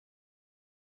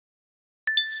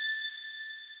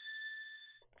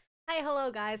Hi,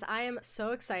 hello guys. I am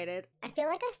so excited. I feel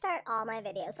like I start all my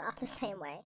videos off the same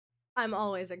way. I'm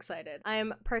always excited. I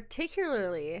am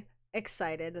particularly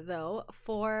excited though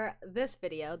for this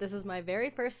video. This is my very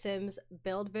first Sims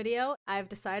build video. I've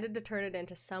decided to turn it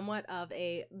into somewhat of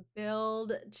a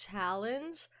build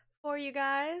challenge for you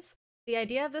guys. The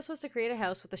idea of this was to create a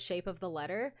house with the shape of the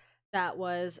letter that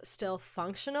was still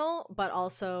functional, but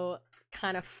also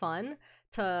kind of fun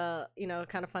to,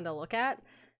 kind of fun to look at.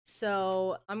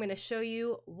 So I'm going to show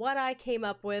you what I came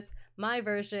up with, my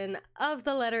version of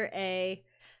the letter A.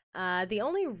 The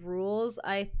only rules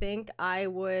I think I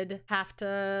would have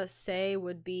to say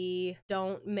would be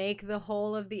don't make the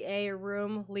whole of the A a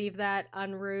room, leave that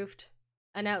unroofed.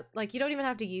 You don't even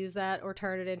have to use that or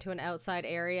turn it into an outside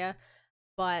area,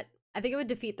 but I think it would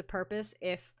defeat the purpose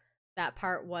if that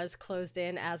part was closed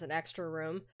in as an extra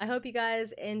room. I hope you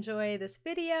guys enjoy this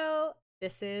video.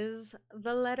 This is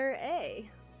the letter A.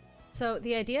 So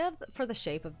the idea for the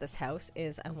shape of this house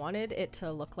is I wanted it to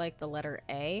look like the letter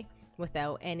A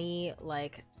without any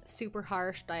like super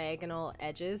harsh diagonal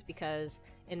edges, because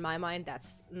in my mind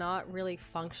that's not really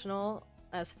functional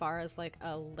as far as like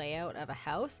a layout of a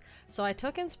house. So I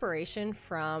took inspiration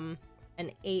from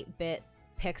an 8-bit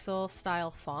pixel style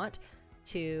font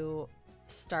to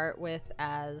start with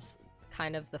as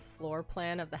kind of the floor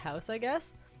plan of the house, I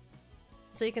guess.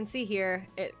 So you can see here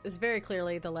it is very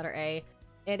clearly the letter A.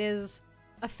 It is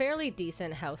a fairly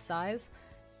decent house size.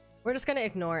 We're just gonna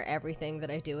ignore everything that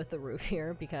I do with the roof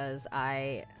here because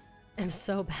I am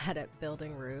so bad at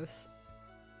building roofs.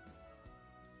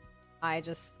 I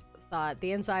just thought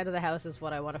the inside of the house is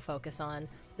what I want to focus on.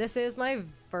 This is my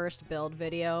first build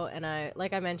video, and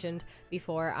like I mentioned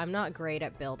before, I'm not great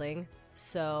at building,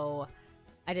 so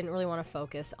I didn't really want to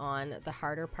focus on the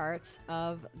harder parts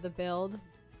of the build.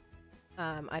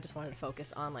 I just wanted to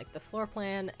focus on like the floor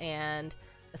plan and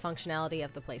the functionality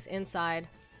of the place inside.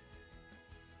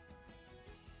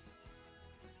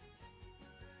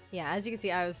 Yeah, as you can see,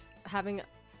 I was having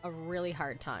a really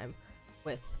hard time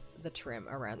with the trim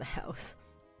around the house.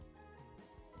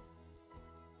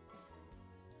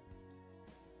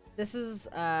 This is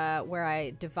where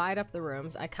I divide up the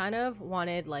rooms. I kind of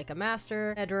wanted like a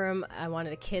master bedroom, I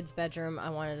wanted a kid's bedroom, I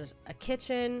wanted a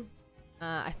kitchen.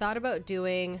 I thought about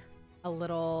doing a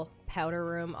little powder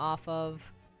room off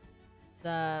of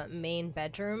the main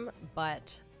bedroom,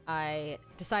 but I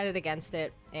decided against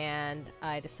it, and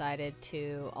I decided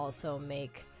to also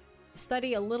make the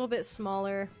study a little bit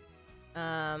smaller.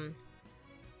 And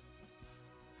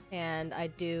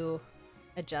I do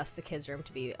adjust the kids' room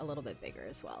to be a little bit bigger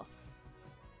as well.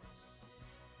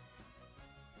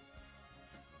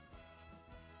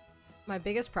 My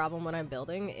biggest problem when I'm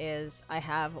building is I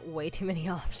have way too many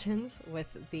options with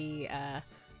the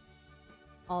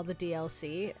all the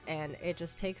DLC, and it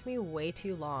just takes me way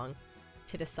too long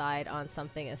to decide on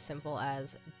something as simple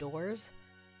as doors.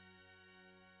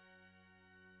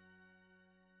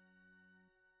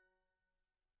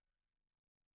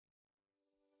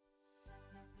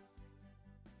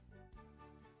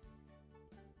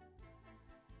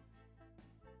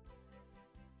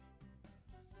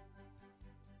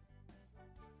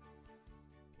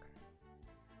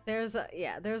 There's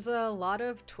a lot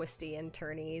of twisty and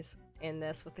turnies in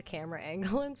this with the camera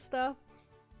angle and stuff.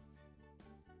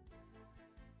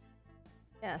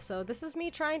 Yeah, so this is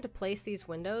me trying to place these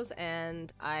windows,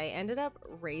 and I ended up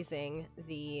raising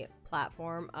the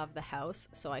platform of the house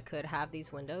so I could have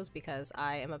these windows because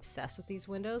I am obsessed with these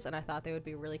windows, and I thought they would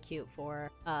be really cute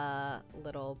for a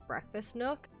little breakfast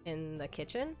nook in the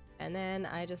kitchen. And then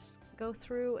I just go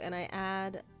through and I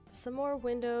add some more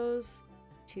windows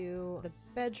to the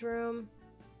bedroom.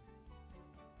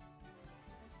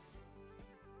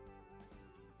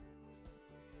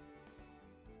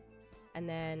 And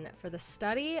then for the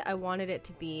study, I wanted it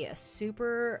to be a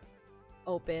super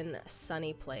open,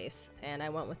 sunny place, and I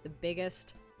went with the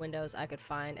biggest windows I could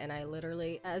find, and I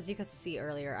literally, as you could see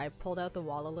earlier, I pulled out the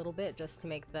wall a little bit just to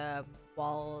make the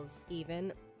walls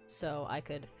even so I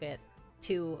could fit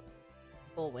 2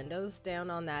 full windows down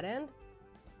on that end.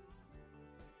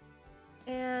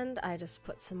 And I just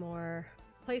put some more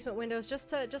placement windows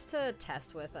just to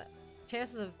test with it.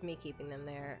 Chances of me keeping them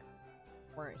there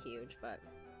weren't huge, but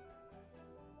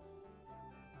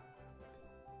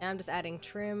now I'm just adding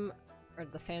trim, or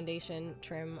the foundation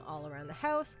trim, all around the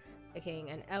house, picking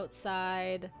an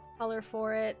outside color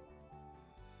for it.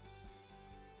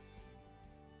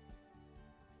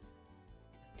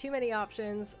 Too many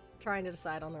options, trying to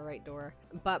decide on the right door.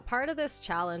 But part of this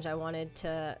challenge I wanted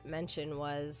to mention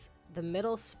was the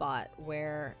middle spot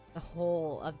where the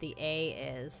whole of the A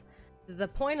is. the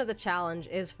point of the challenge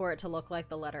is for it to look like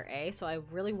the letter A, so I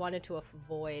really wanted to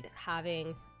avoid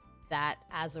having that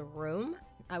as a room.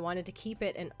 I wanted to keep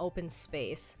it an open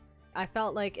space. I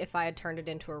felt like if I had turned it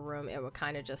into a room, it would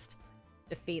kind of just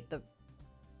defeat the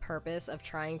purpose of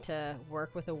trying to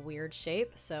work with a weird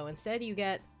shape. So instead you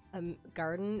get a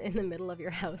garden in the middle of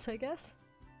your house, I guess.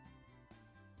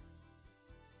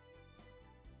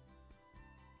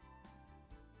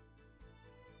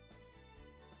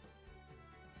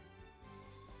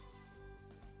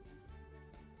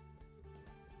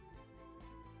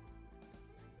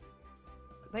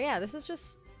 But yeah, this is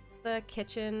just the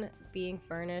kitchen being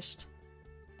furnished.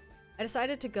 I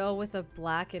decided to go with a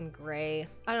black and gray.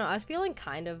 I don't know, I was feeling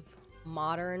kind of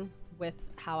modern with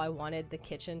how I wanted the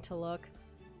kitchen to look.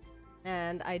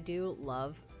 And I do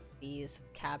love these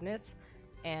cabinets.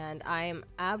 And I'm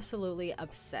absolutely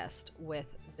obsessed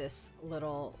with this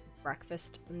little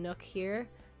breakfast nook here.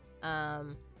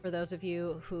 For those of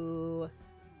you who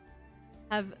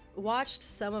have watched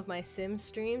some of my Sims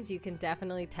streams, you can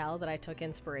definitely tell that I took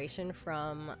inspiration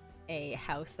from a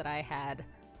house that I had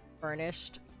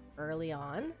furnished early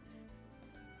on.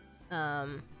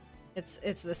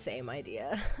 It's the same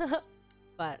idea,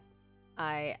 but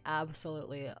I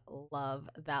absolutely love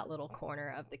that little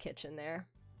corner of the kitchen there.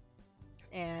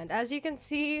 And as you can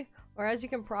see, or as you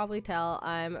can probably tell,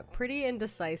 I'm pretty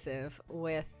indecisive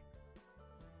with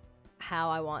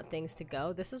how I want things to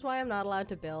go. This is why I'm not allowed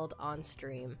to build on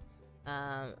stream.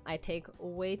 I take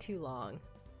way too long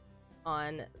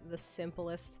on the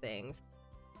simplest things.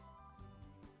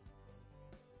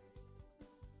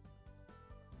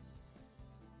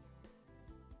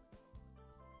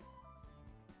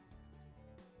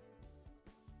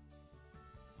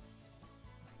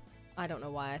 I don't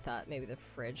know why I thought maybe the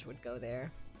fridge would go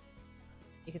there.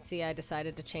 You can see I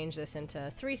decided to change this into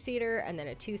a 3-seater and then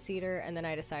a 2-seater, and then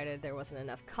I decided there wasn't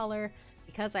enough color.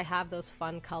 Because I have those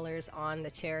fun colors on the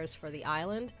chairs for the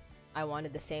island, I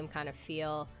wanted the same kind of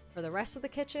feel for the rest of the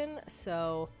kitchen,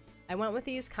 so I went with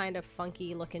these kind of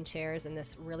funky looking chairs in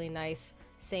this really nice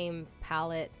same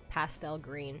palette pastel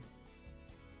green.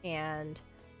 And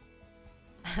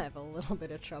I have a little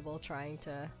bit of trouble trying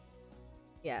to...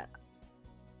 yeah.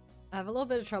 I have a little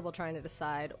bit of trouble trying to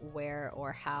decide where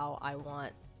or how I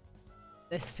want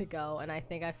this to go, and I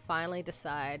think I finally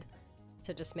decide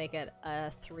to just make it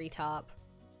a 3-top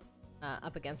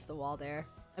up against the wall there.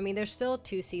 I mean, there's still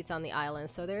 2 seats on the island,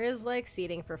 so there is like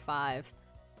seating for 5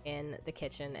 in the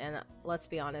kitchen, and let's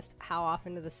be honest, how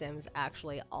often do the Sims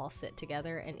actually all sit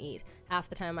together and eat? Half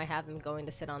the time I have them going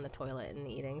to sit on the toilet and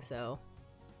eating, so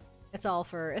it's all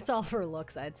for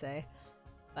looks, I'd say.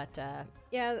 But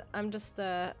yeah, I'm just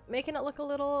making it look a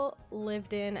little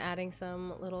lived in, adding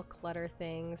some little clutter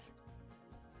things.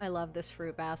 I love this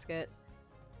fruit basket.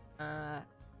 I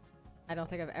don't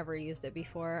think I've ever used it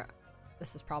before.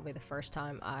 This is probably the first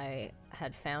time I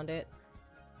had found it.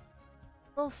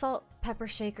 Little salt, pepper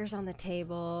shakers on the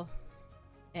table.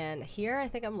 And here I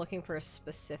think I'm looking for a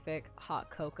specific hot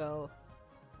cocoa.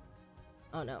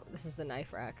 Oh no, this is the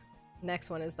knife rack. Next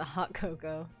one is the hot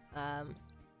cocoa.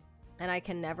 And I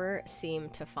can never seem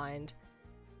to find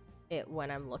it when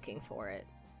I'm looking for it.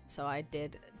 So I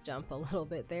did jump a little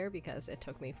bit there because it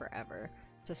took me forever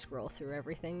to scroll through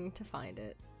everything to find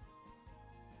it.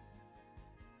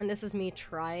 And this is me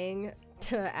trying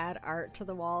to add art to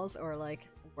the walls or like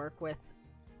work with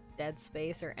dead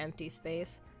space or empty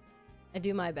space. I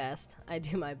do my best,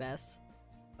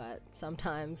 but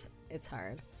sometimes it's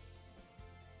hard.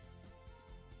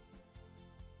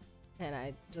 And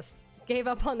I just gave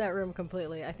up on that room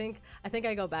completely. I think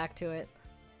I go back to it,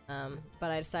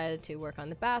 but I decided to work on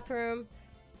the bathroom,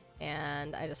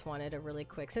 and I just wanted a really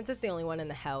quick, since it's the only one in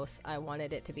the house, I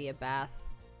wanted it to be a bath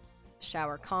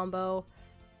shower combo,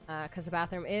 because the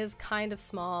bathroom is kind of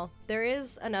small. There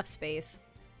is enough space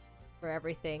for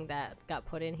everything that got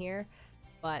put in here,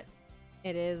 but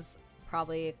it is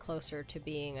probably closer to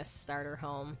being a starter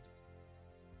home.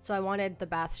 So I wanted the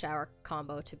bath shower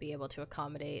combo to be able to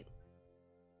accommodate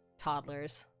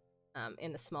toddlers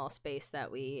in the small space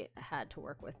that we had to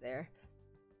work with there.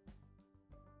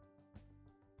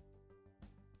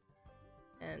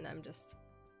 And I'm just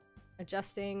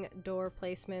adjusting door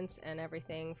placements and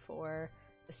everything for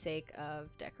the sake of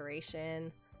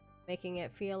decoration, making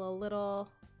it feel a little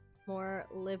more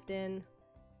lived in.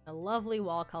 A lovely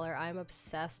wall color. I'm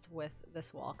obsessed with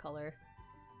this wall color.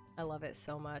 I love it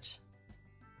so much.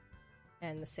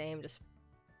 And the same, just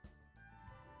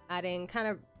adding, kind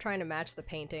of trying to match the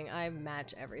painting. I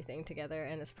match everything together,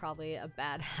 and it's probably a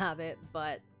bad habit,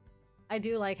 but I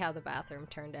do like how the bathroom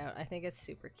turned out. I think it's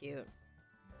super cute.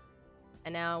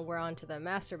 And now we're on to the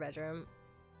master bedroom.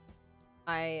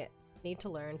 I need to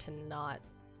learn to not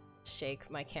shake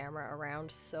my camera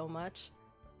around so much.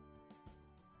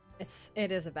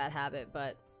 It is a bad habit,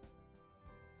 but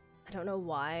I don't know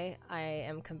why I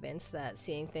am convinced that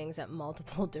seeing things at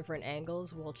multiple different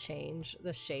angles will change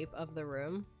the shape of the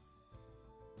room.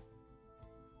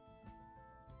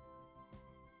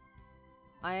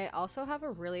 I also have a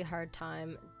really hard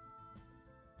time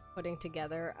putting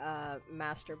together a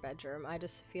master bedroom. I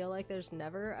just feel like there's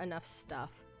never enough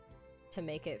stuff to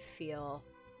make it feel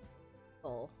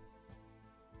full.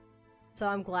 So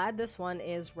I'm glad this one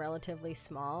is relatively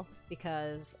small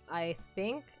because I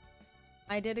think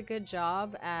I did a good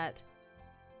job at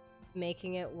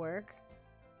making it work.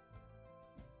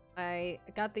 I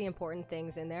got the important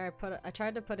things in there. I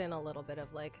tried to put in a little bit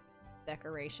of like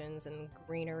decorations and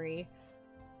greenery.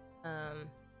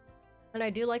 And I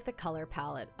do like the color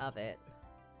palette of it.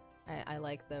 I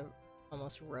like the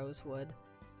almost rosewood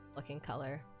looking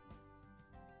color.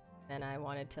 And I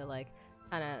wanted to like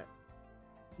kind of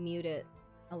mute it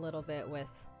a little bit with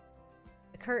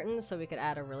the curtains so we could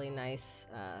add a really nice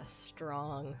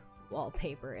strong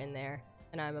wallpaper in there.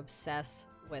 And I'm obsessed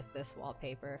with this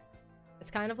wallpaper.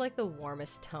 It's kind of like the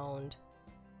warmest toned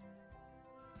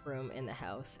room in the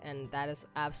house, and that is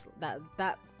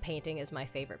that painting is my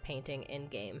favorite painting in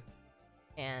game,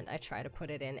 and I try to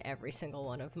put it in every single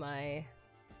one of my,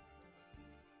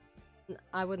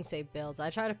 I wouldn't say builds, I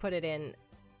try to put it in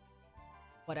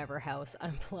whatever house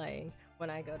I'm playing when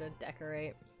I go to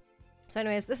decorate. So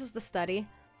anyways, this is the study.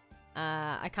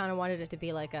 I kind of wanted it to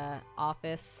be like a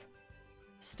office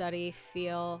study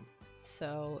feel,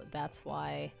 so that's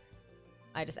why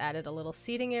I just added a little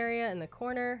seating area in the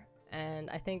corner. And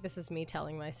I think this is me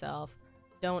telling myself,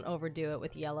 don't overdo it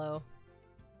with yellow.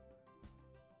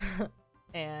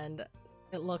 And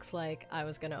it looks like I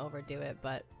was gonna overdo it,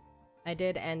 but I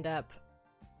did end up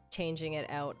changing it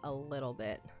out a little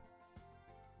bit.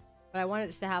 But I wanted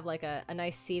it to have like a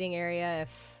nice seating area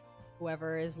if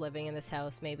whoever is living in this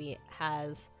house maybe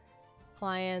has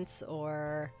clients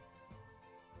or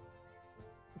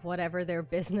whatever their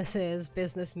business is,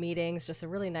 business meetings, just a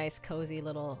really nice cozy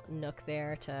little nook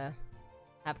there to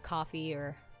have coffee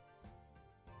or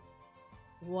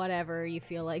whatever you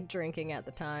feel like drinking at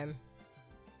the time.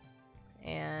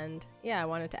 And yeah, I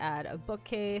wanted to add a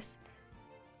bookcase.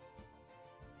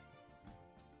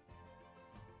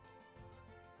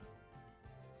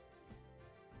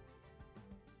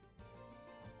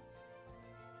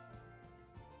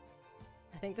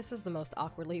 I think this is the most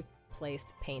awkwardly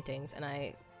placed paintings, and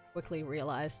I quickly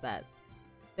realized that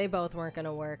they both weren't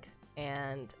gonna work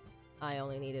and I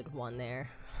only needed one there.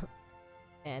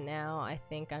 And now I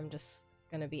think I'm just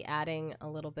gonna be adding a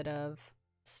little bit of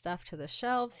stuff to the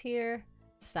shelves here,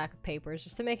 stack of papers,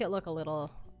 just to make it look a little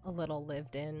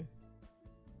lived in.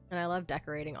 And I love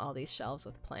decorating all these shelves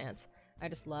with plants. I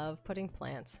just love putting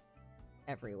plants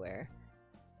everywhere.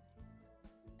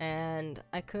 And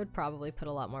I could probably put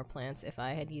a lot more plants if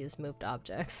I had used moved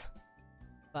objects,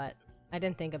 but I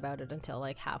didn't think about it until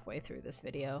like halfway through this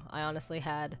video. I honestly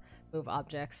had move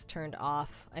objects turned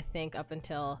off, I think up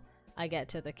until I get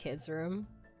to the kids' room,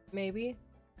 maybe.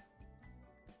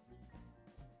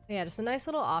 But yeah, just a nice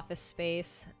little office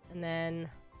space, and then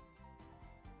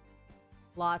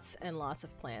lots and lots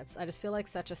of plants. I just feel like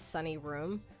such a sunny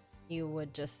room, you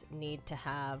would just need to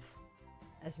have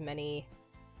as many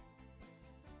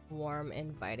warm,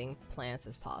 inviting plants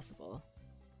as possible.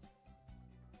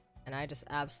 And I just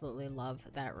absolutely love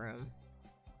that room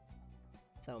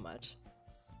so much.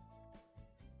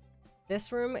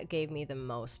 This room gave me the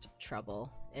most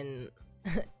trouble, and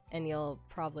you'll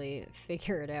probably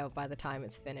figure it out by the time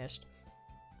it's finished.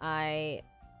 I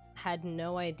had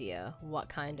no idea what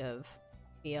kind of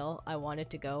feel I wanted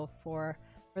to go for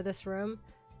this room.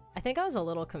 I think I was a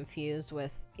little confused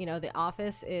with, you know, the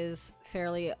office is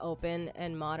fairly open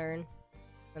and modern,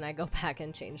 and I go back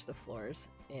and change the floors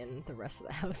in the rest of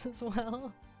the house as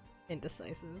well.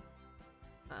 Indecisive.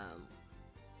 But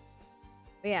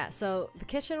yeah, so the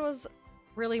kitchen was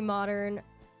really modern.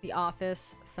 The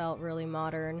office felt really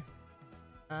modern.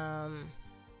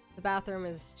 The bathroom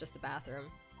is just a bathroom.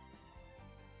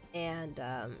 And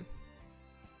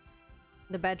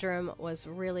the bedroom was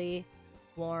really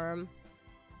warm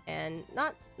and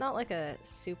not like a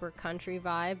super country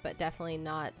vibe, but definitely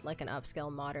not like an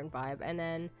upscale modern vibe. And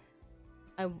then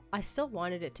I still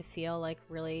wanted it to feel like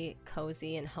really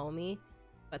cozy and homey,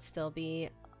 but still be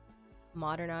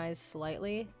modernized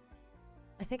slightly.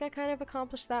 I think I kind of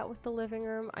accomplished that with the living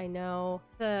room. I know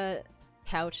the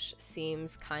couch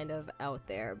seems kind of out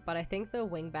there, but I think the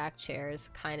wingback chairs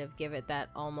kind of give it that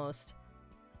almost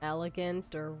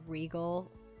elegant or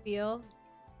regal feel.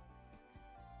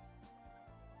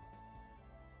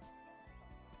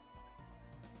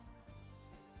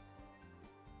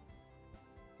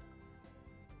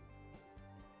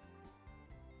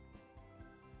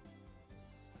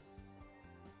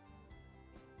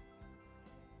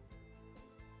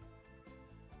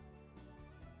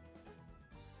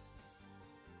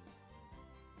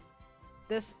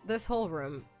 this whole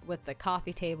room with the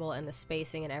coffee table and the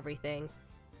spacing and everything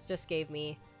just gave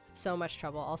me so much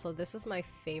trouble. Also, this is my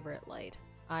favorite light.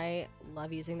 I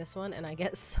love using this one, and I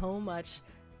get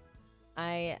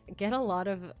a lot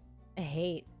of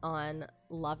hate on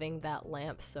loving that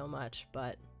lamp so much,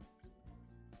 but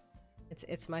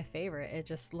it's my favorite. It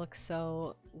just looks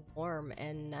so warm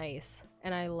and nice,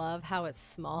 and I love how it's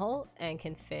small and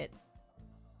can fit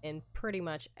in pretty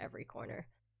much every corner.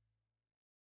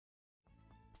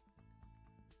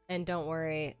 And don't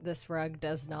worry, this rug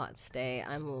does not stay.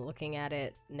 I'm looking at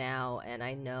it now and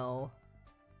I know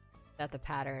that the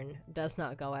pattern does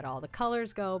not go at all. The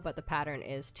colors go, but the pattern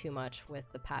is too much with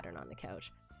the pattern on the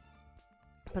couch.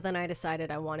 But then I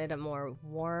decided I wanted a more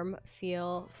warm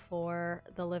feel for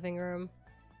the living room.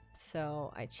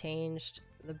 So I changed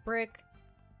the brick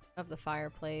of the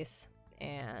fireplace,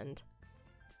 and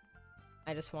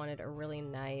I just wanted a really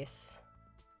nice,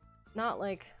 not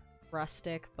like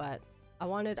rustic, but I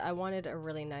wanted a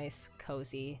really nice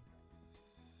cozy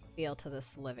feel to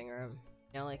this living room.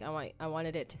 You know, like I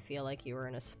wanted it to feel like you were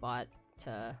in a spot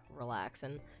to relax.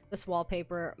 And this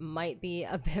wallpaper might be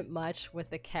a bit much with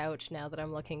the couch now that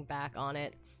I'm looking back on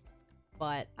it,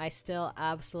 but I still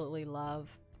absolutely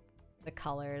love the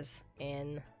colors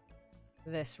in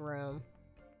this room.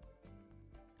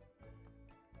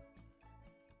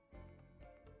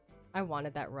 I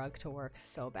wanted that rug to work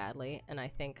so badly, and I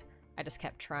think I just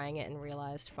kept trying it and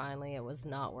realized finally it was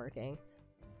not working.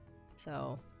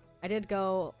 So I did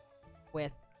go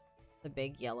with the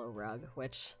big yellow rug,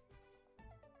 which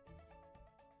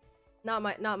not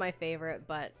my favorite,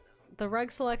 but the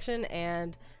rug selection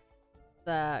and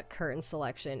the curtain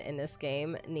selection in this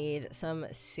game need some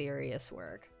serious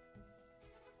work.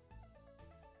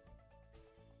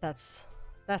 That's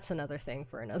another thing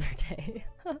for another day.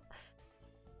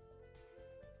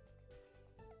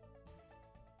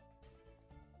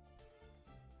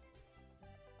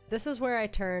 This is where I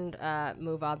turned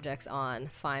move objects on,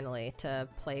 finally, to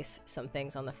place some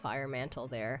things on the fire mantle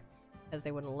there, because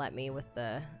they wouldn't let me with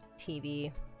the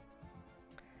TV.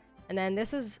 And then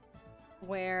this is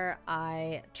where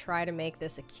I try to make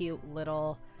this a cute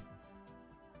little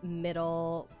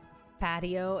middle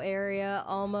patio area,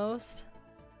 almost.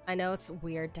 I know it's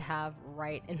weird to have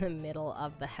right in the middle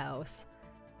of the house,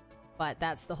 but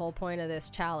that's the whole point of this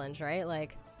challenge, right?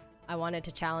 Like, I wanted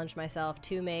to challenge myself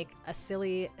to make a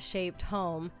silly shaped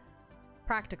home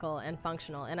practical and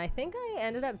functional, and I think I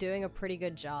ended up doing a pretty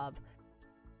good job.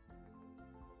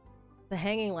 The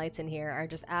hanging lights in here are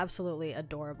just absolutely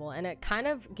adorable, and it kind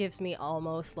of gives me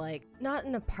almost like, not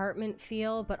an apartment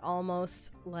feel, but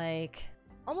almost like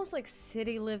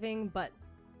city living, but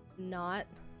not,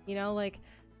 you know, like,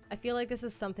 I feel like this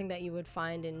is something that you would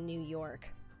find in New York,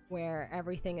 where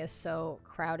everything is so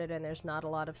crowded and there's not a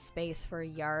lot of space for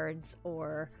yards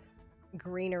or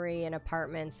greenery in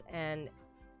apartments, and,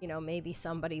 you know, maybe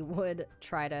somebody would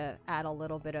try to add a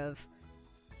little bit of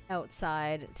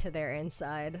outside to their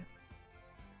inside.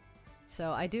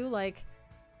 So I do like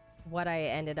what I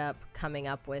ended up coming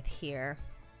up with here.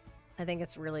 I think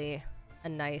it's really a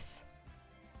nice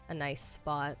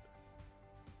spot.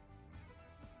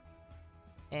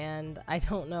 And I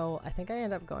don't know, I think I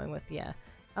ended up going with, yeah,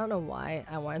 I don't know why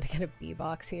I wanted to get a bee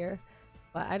box here,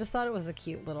 but I just thought it was a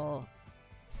cute little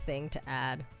thing to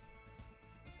add.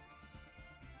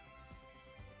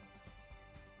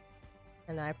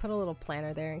 And I put a little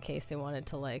planter there in case they wanted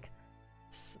to, like,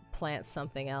 plant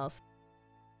something else.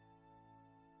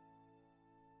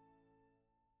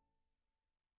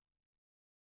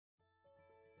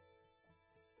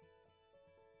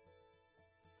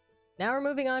 Now we're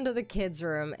moving on to the kids'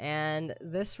 room, and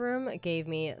this room gave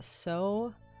me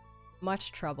so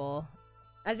much trouble.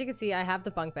 As you can see, I have the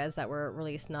bunk beds that were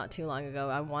released not too long ago.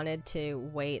 I wanted to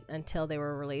wait until they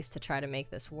were released to try to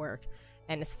make this work.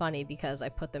 And it's funny because I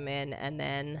put them in and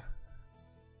then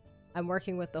I'm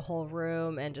working with the whole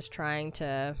room and just trying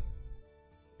to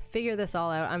figure this all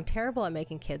out. I'm terrible at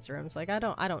making kids' rooms. Like, I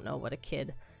don't know what a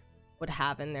kid would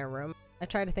have in their room. I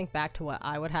try to think back to what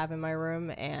I would have in my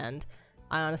room, and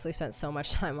I honestly spent so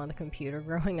much time on the computer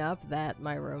growing up that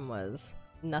my room was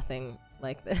nothing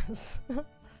like this. You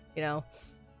know?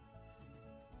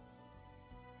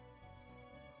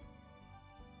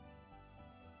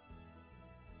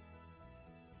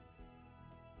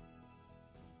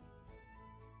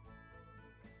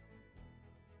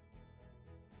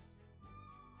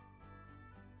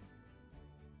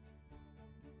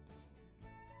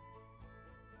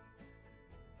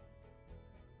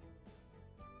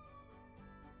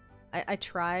 I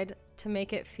tried to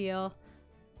make it feel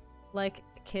like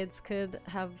kids could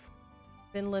have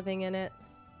been living in it.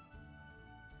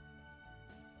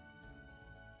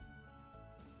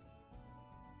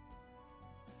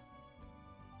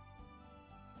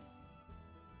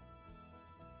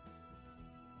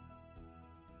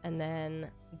 And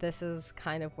then this is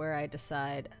kind of where I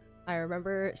decide. I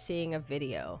remember seeing a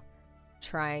video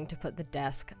trying to put the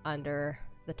desk under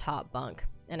the top bunk,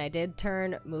 and I did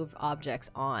turn move objects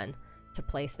on to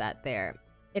place that there.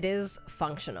 It is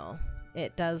functional.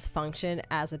 It does function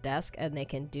as a desk, and they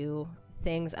can do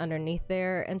things underneath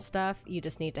there and stuff. You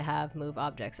just need to have move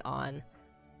objects on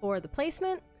for the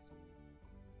placement.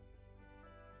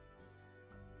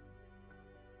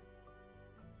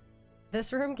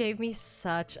 This room gave me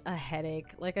such a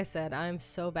headache. Like I said, I'm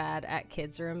so bad at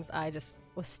kids' rooms. I just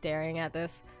was staring at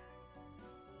this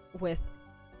with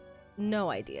no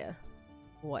idea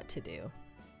what to do.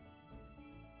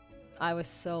 I was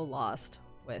so lost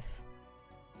with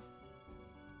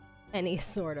any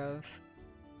sort of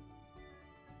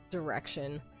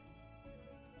direction.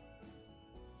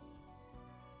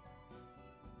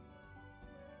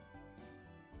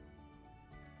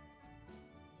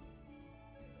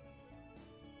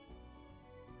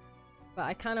 But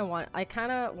I kind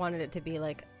of wanted it to be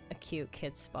like a cute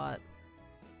kid spot,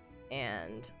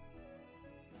 and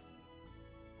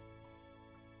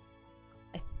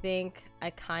I think I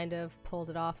kind of pulled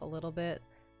it off a little bit.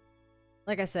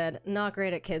 Like I said, not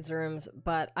great at kids' rooms,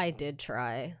 but I did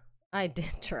try. I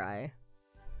did try.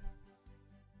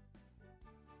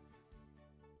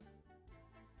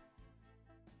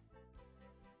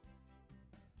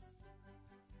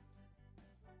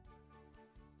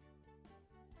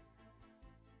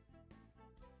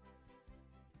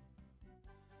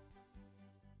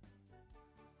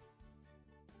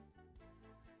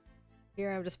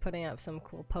 Here I'm just putting up some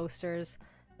cool posters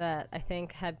that I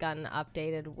think had gotten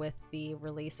updated with the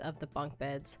release of the bunk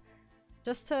beds,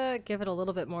 just to give it a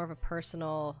little bit more of a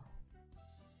personal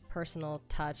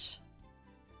touch.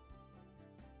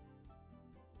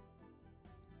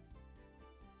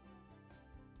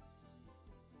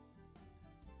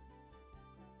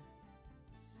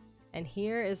 And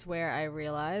here is where I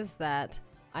realized that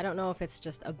I don't know if it's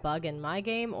just a bug in my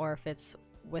game or if it's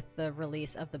with the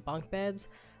release of the bunk beds,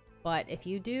 but if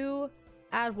you do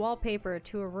add wallpaper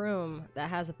to a room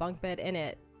that has a bunk bed in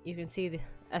it, you can see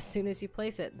as soon as you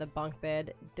place it, the bunk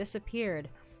bed disappeared.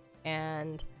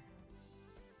 And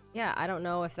yeah, I don't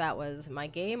know if that was my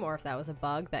game or if that was a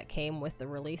bug that came with the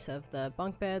release of the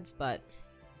bunk beds, but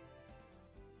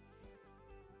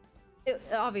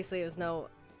obviously it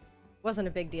wasn't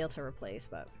a big deal to replace.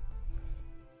 But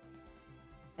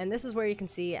and this is where you can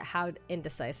see how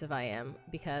indecisive I am,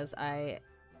 because I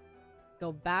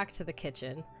go back to the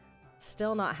kitchen,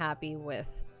 still not happy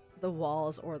with the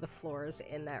walls or the floors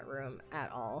in that room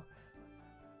at all.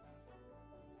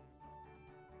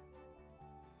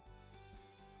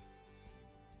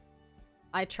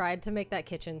 I tried to make that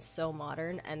kitchen so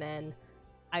modern, and then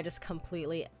I just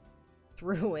completely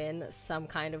threw in some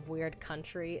kind of weird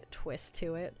country twist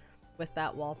to it with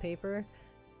that wallpaper.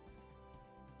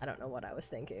 I don't know what I was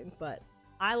thinking, but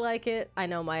I like it. I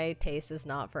know my taste is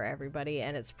not for everybody,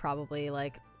 and it's probably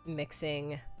like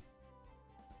mixing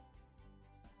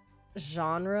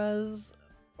genres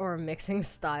or mixing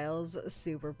styles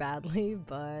super badly,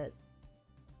 but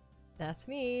that's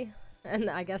me. And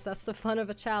I guess that's the fun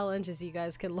of a challenge, is you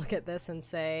guys can look at this and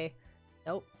say,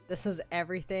 nope, this is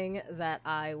everything that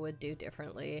I would do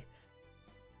differently.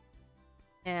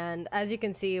 And as you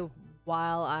can see,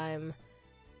 while I'm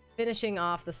finishing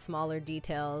off the smaller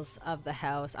details of the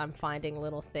house, I'm finding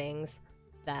little things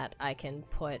that I can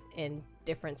put in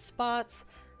different spots.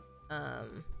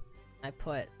 I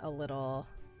put a little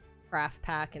craft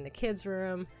pack in the kids'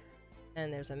 room,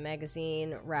 and there's a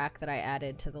magazine rack that I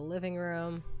added to the living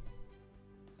room.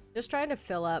 Just trying to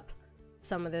fill up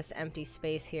some of this empty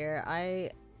space here.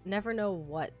 I never know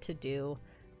what to do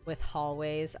with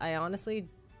hallways. I honestly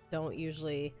don't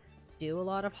usually do a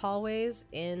lot of hallways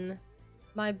in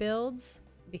my builds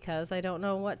because I don't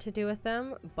know what to do with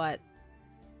them, but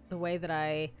the way that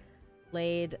I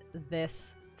laid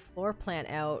this floor plan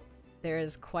out, there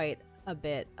is quite a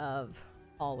bit of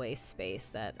hallway space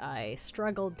that I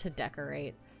struggled to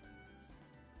decorate.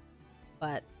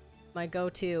 But my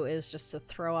go-to is just to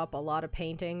throw up a lot of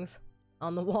paintings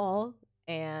on the wall,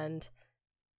 and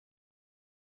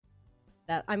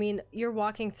that, I mean, you're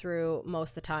walking through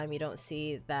most of the time, you don't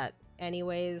see that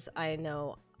anyways. I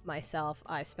know myself,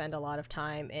 I spend a lot of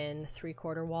time in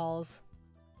 3/4 walls,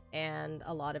 and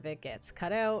a lot of it gets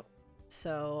cut out,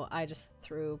 so I just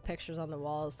threw pictures on the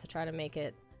walls to try to make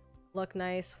it look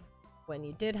nice when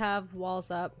you did have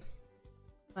walls up.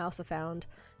 I also found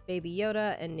Baby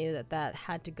Yoda and knew that that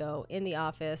had to go in the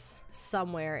office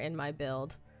somewhere in my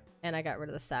build, and I got rid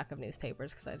of the stack of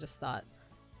newspapers because I just thought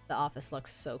the office looked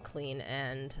so clean,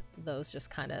 and those just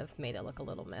kind of made it look a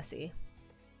little messy.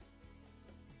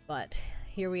 But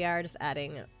here we are just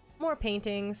adding more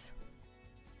paintings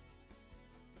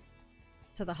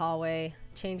to the hallway,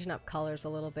 changing up colors a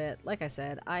little bit. Like I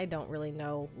said, I don't really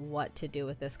know what to do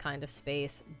with this kind of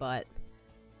space, but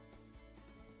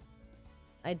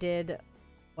I did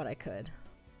what I could.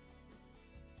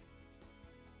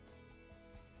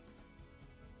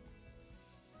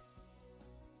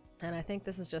 And I think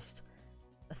this is just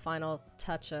the final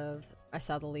touch of, I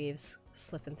saw the leaves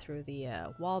slipping through the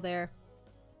wall there.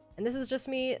 And this is just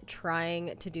me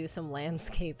trying to do some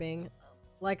landscaping.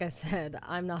 Like I said,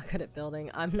 I'm not good at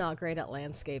building. I'm not great at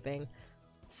landscaping.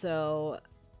 So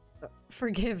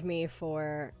forgive me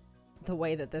for the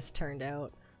way that this turned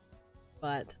out.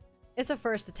 But it's a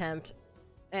first attempt,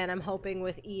 and I'm hoping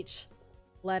with each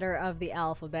letter of the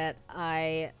alphabet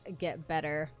I get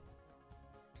better.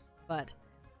 But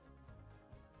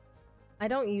I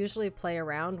don't usually play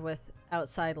around with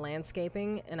outside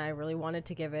landscaping, and I really wanted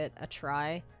to give it a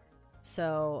try.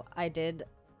 So I did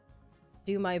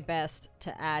do my best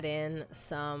to add in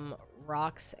some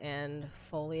rocks and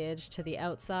foliage to the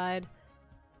outside.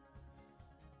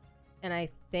 And I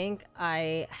think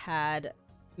I had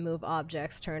move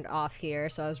objects turned off here,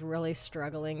 so I was really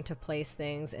struggling to place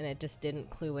things, and it just didn't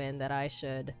clue in that I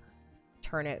should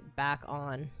turn it back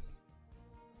on.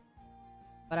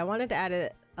 But I wanted to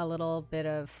add a little bit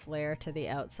of flair to the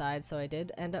outside, so I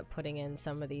did end up putting in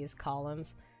some of these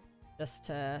columns just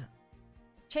to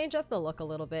change up the look a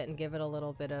little bit and give it a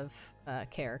little bit of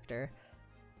character.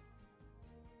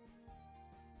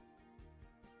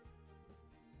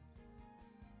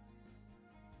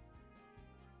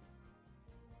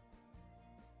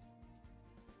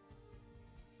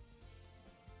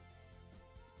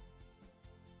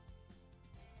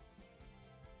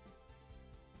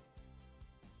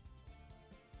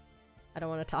 I don't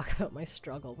want to talk about my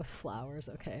struggle with flowers,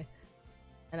 okay?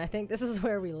 And I think this is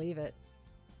where we leave it.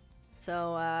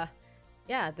 So,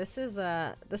 yeah, this is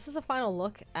a final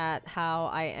look at how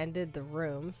I ended the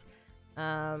rooms.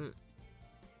 I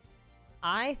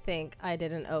think I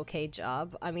did an okay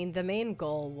job. I mean, the main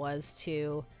goal was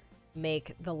to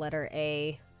make the letter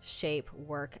A shape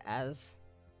work as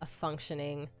a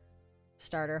functioning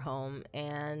starter home,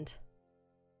 and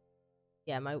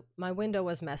yeah, my window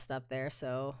was messed up there,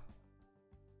 so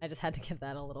I just had to give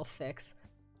that a little fix.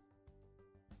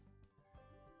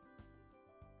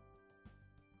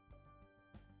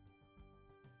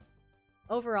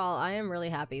 Overall, I am really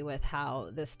happy with how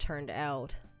this turned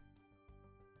out.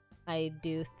 I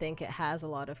do think it has a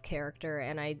lot of character,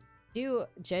 and I do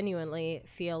genuinely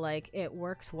feel like it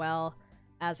works well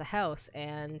as a house,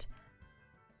 and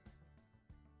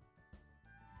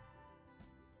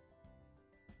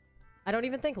I don't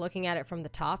even think looking at it from the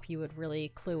top you would really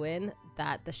clue in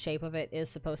that the shape of it is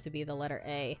supposed to be the letter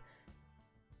A.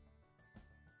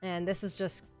 And this is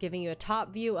just giving you a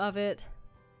top view of it,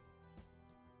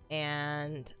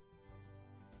 and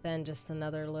then just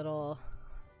another little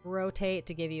rotate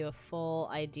to give you a full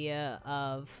idea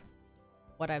of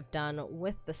what I've done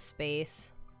with the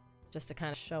space, just to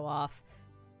kind of show off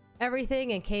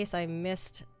everything in case I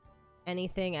missed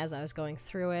anything as I was going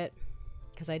through it,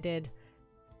 because I did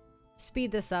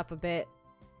speed this up a bit,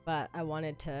 but I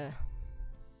wanted to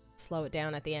slow it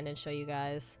down at the end and show you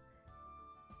guys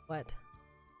what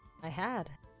I had.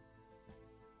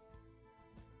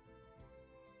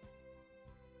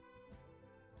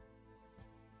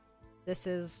 This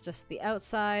is just the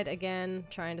outside, again,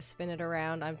 trying to spin it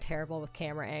around. I'm terrible with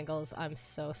camera angles. I'm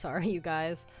so sorry, you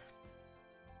guys.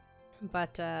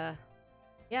 But,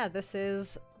 yeah, this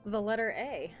is the letter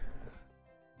A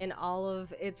in all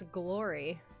of its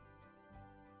glory.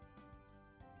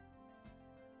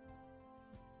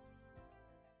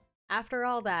 After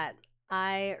all that,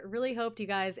 I really hoped you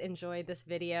guys enjoyed this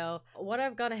video. What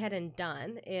I've gone ahead and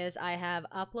done is I have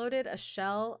uploaded a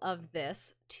shell of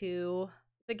this to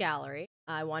the gallery.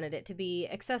 I wanted it to be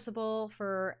accessible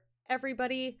for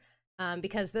everybody,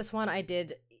 because this one I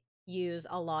did use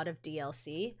a lot of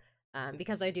DLC,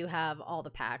 because I do have all the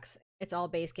packs. It's all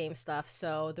base game stuff,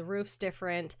 so the roof's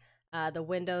different, the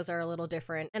windows are a little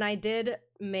different, and I did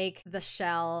make the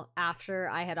shell after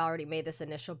I had already made this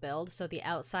initial build, so the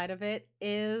outside of it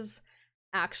is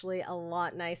actually a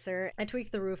lot nicer. I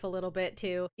tweaked the roof a little bit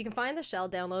too. You can find the shell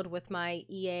download with my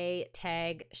EA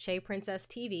tag Shay Princess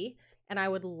TV, and I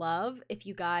would love if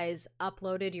you guys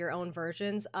uploaded your own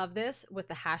versions of this with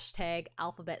the hashtag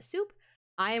alphabet soup.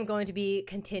 I am going to be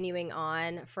continuing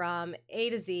on from A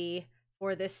to Z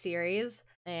for this series,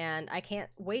 and I can't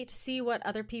wait to see what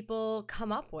other people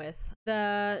come up with.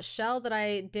 The shell that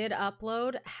I did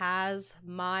upload has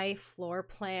my floor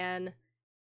plan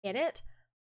in it,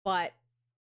 but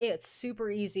It's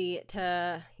super easy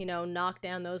to, knock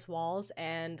down those walls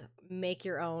and make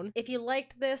your own. If you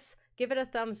liked this, give it a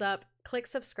thumbs up, click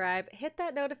subscribe, hit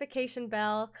that notification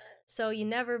bell so you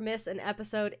never miss an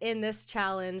episode in this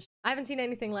challenge. I haven't seen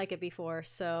anything like it before,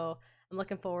 so I'm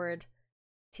looking forward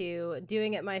to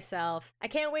doing it myself. I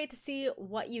can't wait to see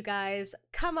what you guys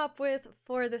come up with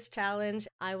for this challenge.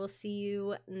 I will see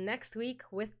you next week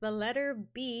with the letter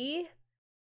B,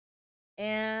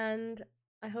 and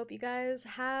I hope you guys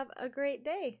have a great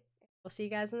day. We'll see you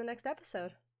guys in the next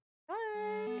episode.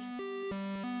 Bye!